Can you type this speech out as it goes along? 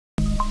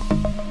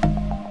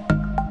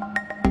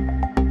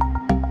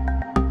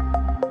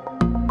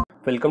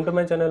Welcome to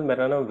my channel.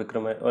 मेरा नाम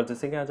विक्रम है और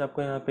जैसे कि आज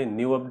आपको यहाँ पे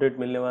न्यू अपडेट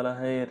मिलने वाला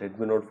है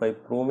Redmi Note 5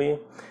 Pro में।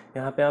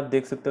 यहाँ पे आप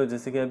देख सकते हो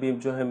जैसे कि अभी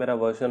जो है मेरा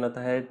वर्जन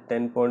आता है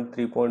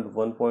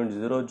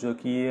 10.3.1.0 जो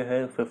कि ये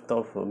है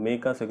 5 मई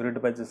का सिक्योरिटी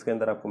पैच जिसके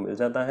अंदर आपको मिल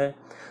जाता है।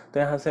 तो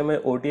यहाँ से मैं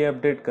OTA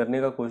अपडेट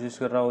करने का कोशिश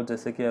कर रहा हूँ।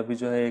 जैसे कि अभी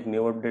जो है एक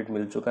न्यू अपडेट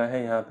मिल चुका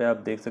है, यहाँ पे आप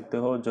देख सकते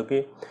हो, जो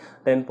कि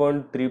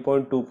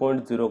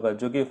 10.3.2.0 का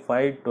जो कि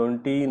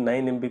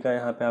 529 MB का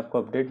यहाँ पे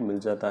आपको अपडेट मिल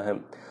जाता है।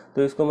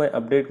 तो इसको मैं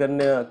अपडेट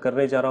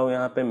करने जा रहा हूँ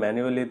यहाँ पे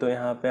मैन्युअली। तो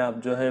यहाँ पे आप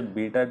जो है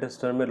बीटा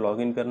टेस्टर में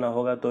लॉगिन करना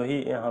होगा तो ही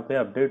यहाँ पे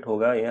अपडेट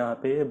होगा, यहाँ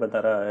पे ये बता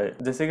रहा है।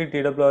 जैसे कि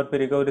TWRP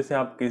रिकवरी से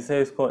आप कैसे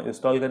इसको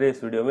इंस्टॉल करें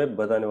इस वीडियो में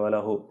बताने वाला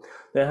हूँ।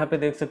 तो यहाँ पे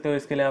देख सकते हो,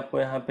 इसके लिए आपको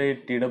यहाँ पे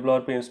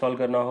TWRP इंस्टॉल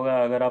करना होगा।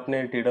 अगर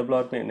आपने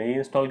TWRP नहीं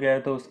इंस्टॉल किया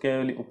है तो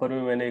उसके ऊपर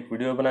भी मैंने एक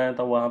वीडियो बनाया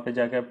था, वहाँ पे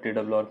जाके आप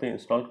TWRP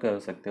इंस्टॉल कर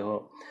सकते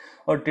हो।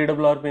 और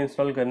TWRP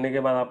इंस्टॉल करने के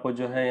बाद आपको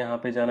जो है यहाँ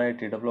पे जाना है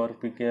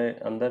TWRP के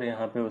अंदर।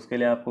 यहाँ पे उसके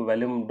लिए आपको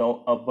वॉल्यूम डाउन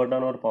अप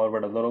बटन और पावर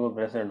बटन दोनों को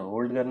प्रेस एंड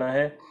होल्ड करना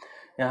है।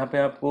 यहाँ पे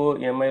आपको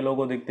EMI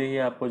लोगो दिखते ही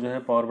आपको जो है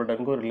पावर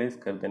बटन को रिलीज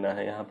कर देना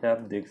है, यहाँ पे आप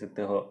देख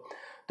सकते हो।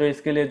 तो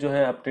इसके लिए जो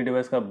है अपने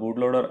डिवाइस का बूट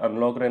लोडर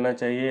अनलॉक रहना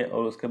चाहिए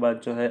और उसके बाद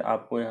जो है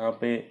आपको यहाँ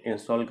पे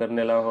इंस्टॉल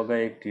करने लगा होगा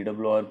एक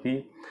TWRP।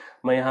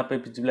 मैं यहाँ पे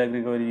पिच ब्लैक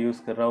रिकवरी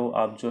यूज़ कर रहा हूँ,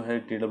 आप जो है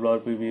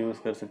TWRP भी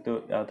यूज़ कर सकते हो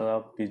या तो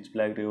आप पिच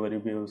ब्लैक रिकवरी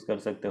भी यूज़ कर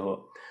सकते हो।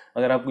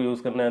 अगर आपको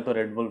यूज़ करना है तो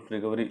रेड वुल्फ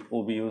रिकवरी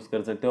वो भी यूज़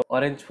कर सकते हो।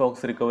 ऑरेंज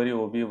फॉक्स रिकवरी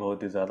वो भी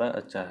बहुत ही ज़्यादा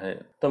अच्छा है।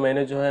 तो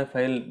मैंने जो है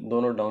फाइल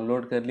दोनों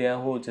डाउनलोड कर लिया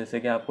हूँ, जैसे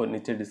कि आपको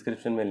नीचे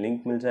डिस्क्रिप्शन में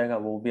लिंक मिल जाएगा,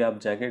 वो भी आप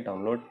जाके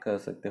डाउनलोड कर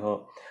सकते हो।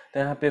 तो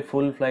यहाँ पे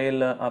फुल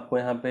फाइल आपको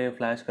यहाँ पे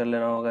फ्लैश कर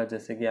लेना होगा,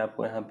 जैसे कि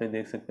आपको यहाँ पे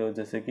देख सकते हो,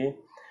 जैसे कि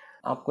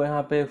आपको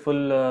यहाँ पे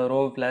फुल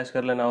रोम फ्लैश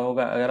कर लेना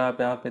होगा। अगर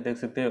आप यहाँ पे देख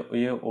सकते हो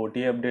ये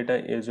OTA अपडेट है,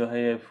 ये जो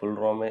है ये फुल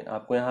रोम है।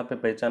 आपको यहाँ पे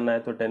पहचानना है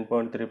तो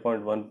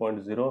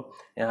 10.3.1.0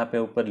 यहाँ पे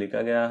ऊपर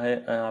लिखा गया है।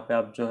 यहाँ पे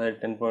आप जो है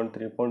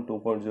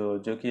 10.3.2.0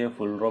 जो कि ये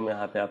फुल रोम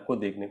यहाँ पे आपको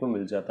देखने को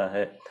मिल जाता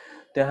है।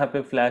 तो यहाँ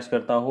पे फ्लैश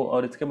करता हूँ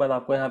और इसके बाद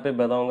आपको यहाँ पे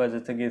बताऊँगा,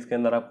 जैसे कि इसके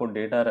अंदर आपको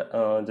डेटा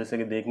जैसे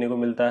कि देखने को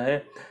मिलता है,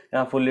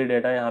 यहाँ फुल्ली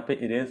डेटा यहाँ पे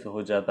इरेज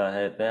हो जाता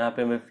है। तो यहाँ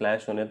पे मैं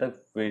फ्लैश होने तक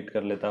वेट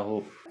कर लेता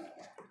हूँ।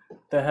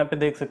 तो यहाँ पे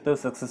देख सकते हो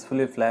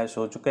सक्सेसफुली फ्लैश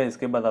हो चुका है।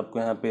 इसके बाद आपको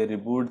यहाँ पे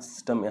रिबूट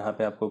सिस्टम यहाँ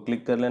पे आपको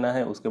क्लिक कर लेना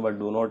है, उसके बाद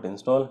डू नॉट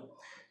इंस्टॉल।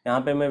 यहाँ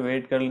पे मैं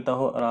वेट कर लेता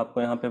हूँ और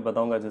आपको यहाँ पे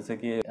बताऊँगा जैसे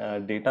कि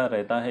डेटा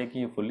रहता है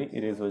कि फुली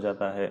इरेज हो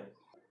जाता है।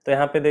 तो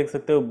यहाँ पे देख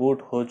सकते हो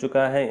बूट हो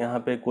चुका है, यहाँ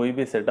पे कोई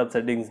भी सेटअप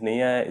सेटिंग्स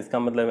नहीं आया है, इसका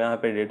मतलब यहाँ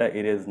पे डेटा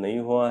इरेज नहीं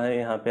हुआ है।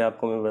 यहाँ पे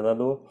आपको मैं बता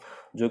दूँ,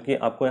 जो कि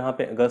आपको यहाँ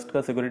पे अगस्त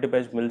का सिक्योरिटी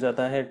पैच मिल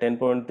जाता है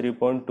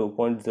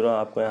 10.3.2.0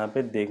 आपको यहाँ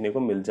पे देखने को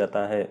मिल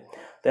जाता है।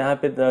 तो यहाँ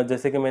पे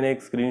जैसे कि मैंने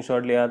एक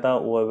स्क्रीनशॉट लिया था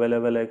वो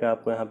अवेलेबल है, कि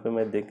आपको यहाँ पे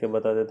मैं देख के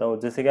बता देता हूँ।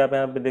 जैसे कि आप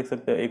यहाँ पे देख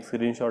सकते हो एक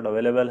स्क्रीनशॉट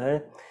अवेलेबल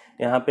है।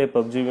 यहाँ पे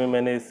PUBG में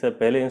मैंने इससे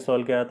पहले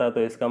इंस्टॉल किया था,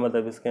 तो इसका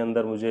मतलब इसके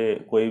अंदर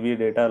मुझे कोई भी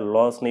डेटा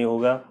लॉस नहीं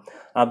होगा।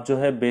 आप जो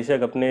है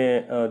बेशक अपने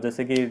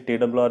जैसे कि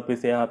TWRP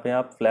से यहाँ पे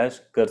आप फ्लैश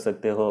कर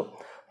सकते हो,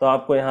 तो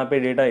आपको यहाँ पे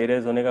डेटा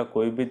इरेज होने का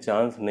कोई भी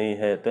चांस नहीं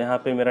है। तो यहाँ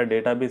पे मेरा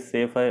डेटा भी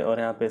सेफ है और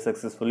यहाँ पे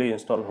सक्सेसफुली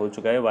इंस्टॉल हो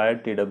चुका है वाया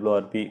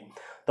TWRP।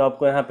 तो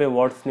आपको यहाँ पे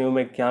व्हाट्स न्यू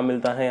में क्या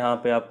मिलता है यहाँ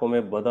पे आपको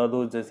मैं बता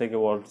दूँ, जैसे कि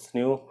व्हाट्स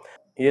न्यू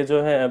ये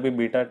जो है अभी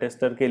बीटा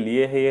टेस्टर के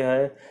लिए ही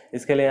है।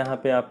 इसके लिए यहाँ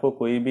पे आपको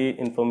कोई भी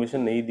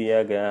इंफॉर्मेशन नहीं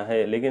दिया गया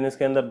है, लेकिन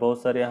इसके अंदर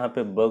बहुत सारे यहाँ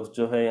पे बग्स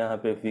जो है यहाँ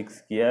पे फिक्स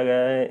किया गया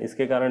है।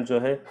 इसके कारण जो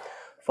है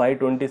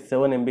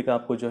 527 MB का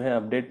आपको जो है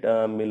अपडेट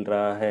मिल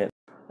रहा है।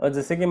 और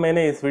जैसे कि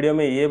मैंने इस वीडियो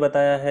में ये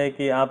बताया है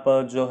कि आप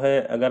जो है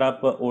अगर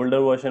आप ओल्डर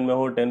वर्जन में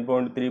हो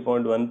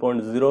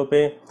 10.3.1.0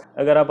 पे,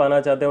 अगर आप आना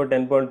चाहते हो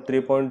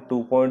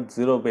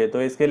 10.3.2.0 पे,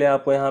 तो इसके लिए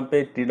आपको यहाँ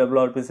पे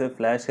TWRP से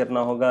फ्लैश करना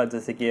होगा,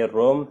 जैसे कि ये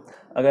रोम।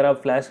 अगर आप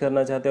फ्लैश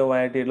करना चाहते हो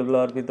वाया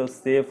TWRP तो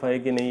सेफ़ है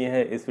कि नहीं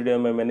है इस वीडियो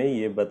में मैंने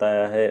ये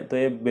बताया है। तो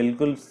ये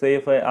बिल्कुल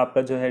सेफ़ है,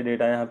 आपका जो है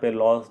डेटा यहाँ पे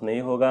लॉस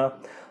नहीं होगा।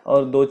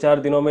 और 2-4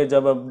 दिनों में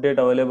जब अपडेट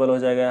अवेलेबल हो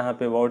जाएगा यहाँ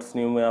पे व्हाट्स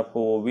न्यू में,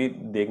 आपको वो भी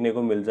देखने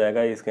को मिल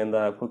जाएगा इसके अंदर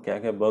आपको क्या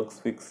क्या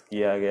बग्स फिक्स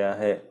किया गया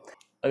है।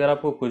 अगर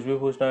आपको कुछ भी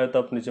पूछना है तो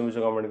आप नीचे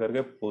मुझे कमेंट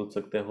करके पूछ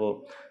सकते हो।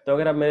 तो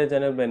अगर आप मेरे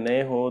चैनल पे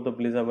नए हो तो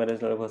प्लीज़ आप मेरे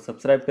चैनल को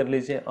सब्सक्राइब कर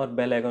लीजिए और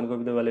बेल आइकन को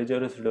भी दबा लीजिए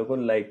और इस वीडियो को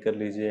लाइक कर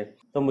लीजिए।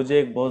 तो मुझे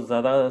एक बहुत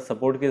ज़्यादा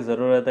सपोर्ट की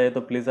ज़रूरत है,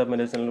 तो प्लीज़ आप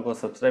मेरे चैनल को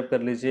सब्सक्राइब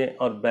कर लीजिए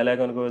और बेल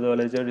आइकन को भी दबा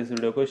लीजिए और इस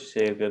वीडियो को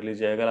शेयर कर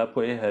लीजिए अगर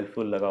आपको ये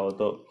हेल्पफुल लगा हो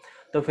तो।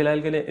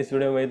 फिलहाल के लिए इस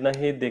वीडियो में इतना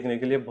ही। देखने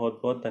के लिए बहुत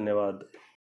बहुत धन्यवाद।